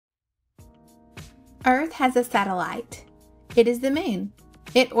Earth has a satellite. It is the moon.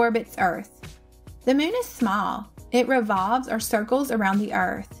 It orbits Earth. The moon is small. It revolves or circles around the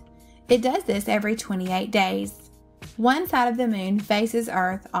Earth. It does this every 28 days. One side of the moon faces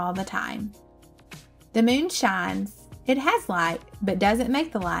Earth all the time. The moon shines. It has light, but doesn't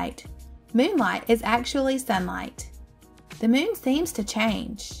make the light. Moonlight is actually sunlight. The moon seems to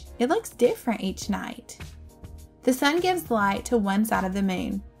change. It looks different each night. The sun gives light to one side of the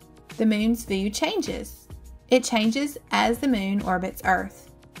moon. The moon's view changes. It changes as the moon orbits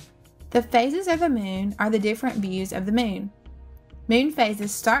Earth. The phases of the moon are the different views of the moon. Moon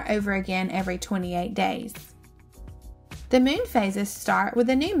phases start over again every 28 days. The moon phases start with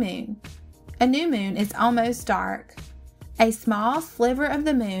a new moon. A new moon is almost dark. A small sliver of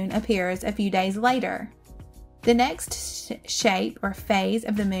the moon appears a few days later. The next shape or phase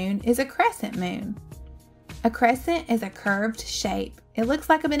of the moon is a crescent moon. A crescent is a curved shape. It looks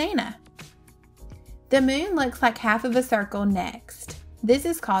like a banana. The moon looks like half of a circle next. This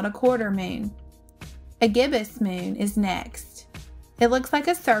is called a quarter moon. A gibbous moon is next. It looks like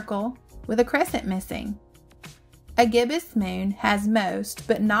a circle with a crescent missing. A gibbous moon has most,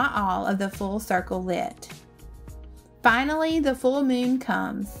 but not all, of the full circle lit. Finally, the full moon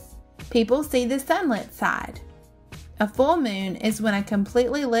comes. People see the sunlit side. A full moon is when a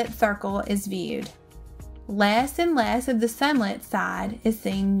completely lit circle is viewed. Less and less of the sunlit side is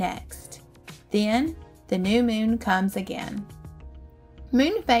seen next. Then, the new moon comes again.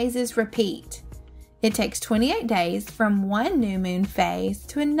 Moon phases repeat. It takes 28 days from one new moon phase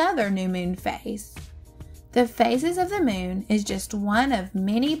to another new moon phase. The phases of the moon is just one of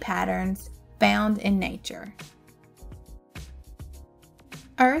many patterns found in nature.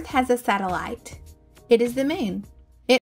 Earth has a satellite. It is the moon.